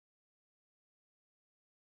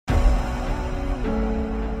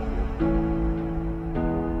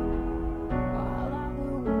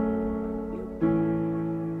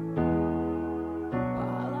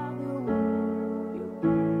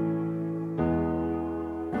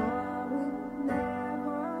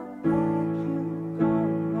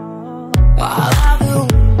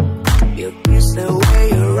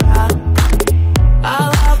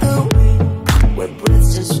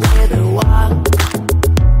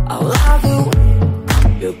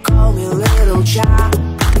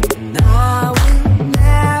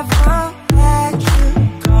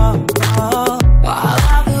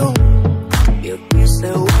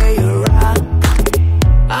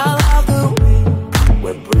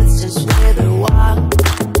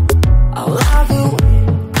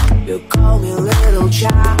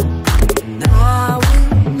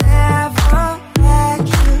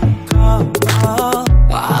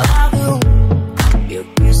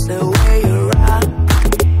the way you rock.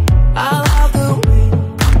 I love the way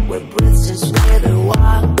we breathe since we're the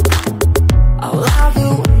wild. I love the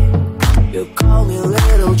way you call me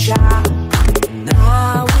little child. And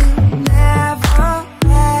I will never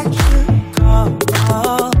let you go.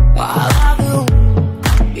 I love the way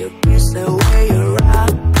you kiss the way you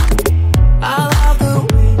rock. I love the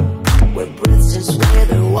way we breathe since we're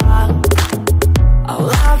the wild. I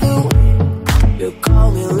love the way you call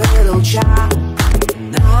me little child.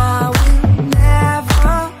 And I will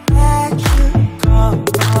never let you go.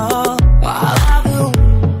 I love the way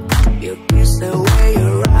you kiss the way you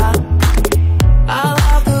rock. I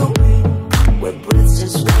love the way we breathe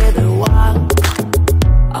since we're the wild.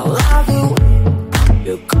 I love the way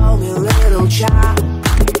you call me little child.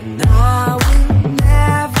 And I will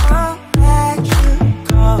never let you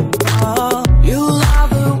go. You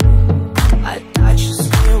love the way I touch your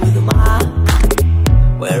skin with mine.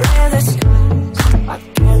 We're in the skies, I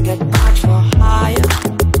can't get much more higher.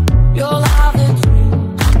 You love the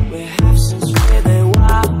dreams we have since we're the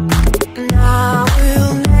wild. And I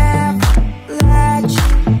will never let you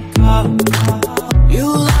go. You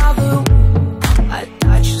love the way I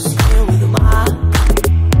touch your skin with mine.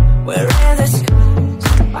 We're in the skies,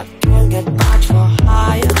 I can't get much more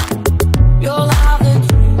higher. You love the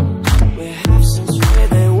dreams we have since we're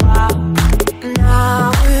the wild. And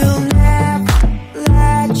I will never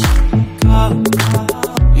let you go.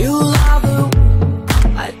 You love the way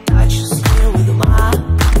I touch your skin with mine.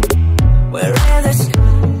 We're in the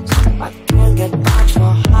skies, I can't get much more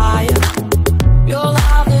higher.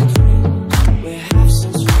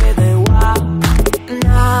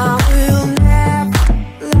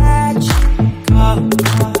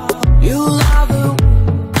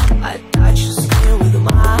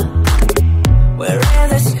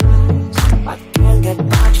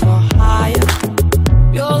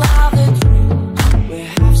 You love the dreams we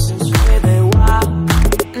have since we're the wild.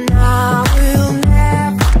 And I will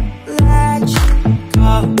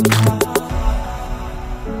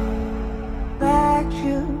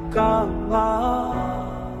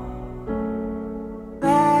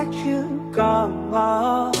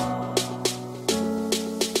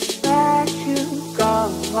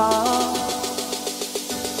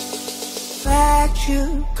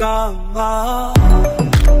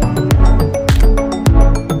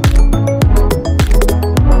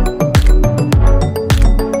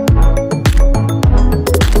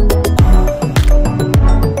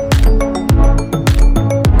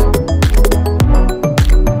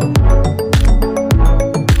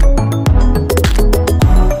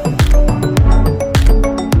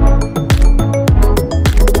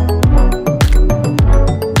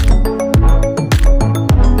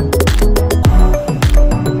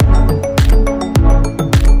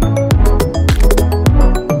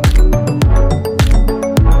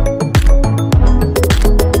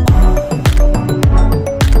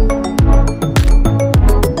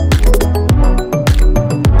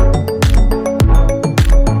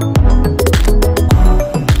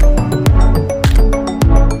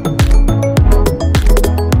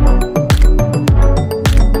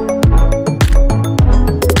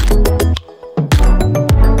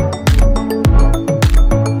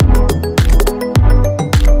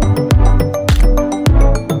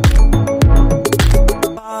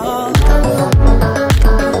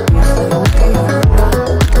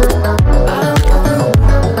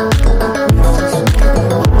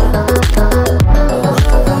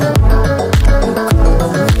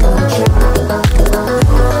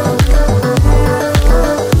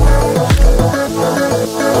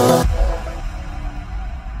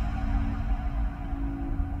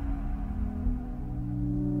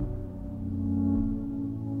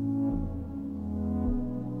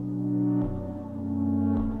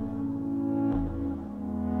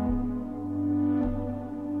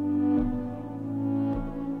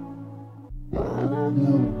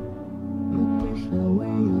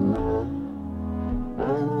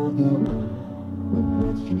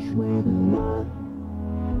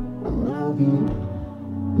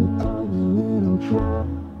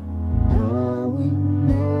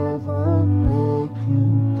never let you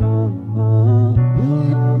go. You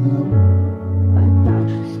love the way I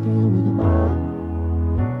touch your skin with mine.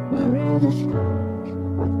 We're in the skies,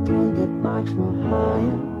 I can't get much more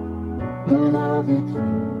higher. You love the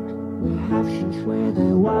dreams we have since we're the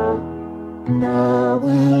wild. And I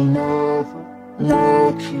will never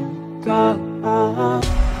let you go.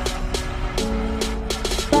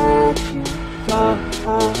 Let you go.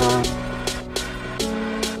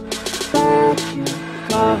 Let you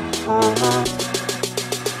go. Let you go.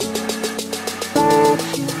 Let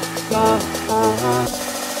you go.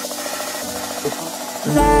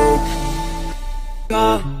 Let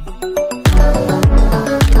go.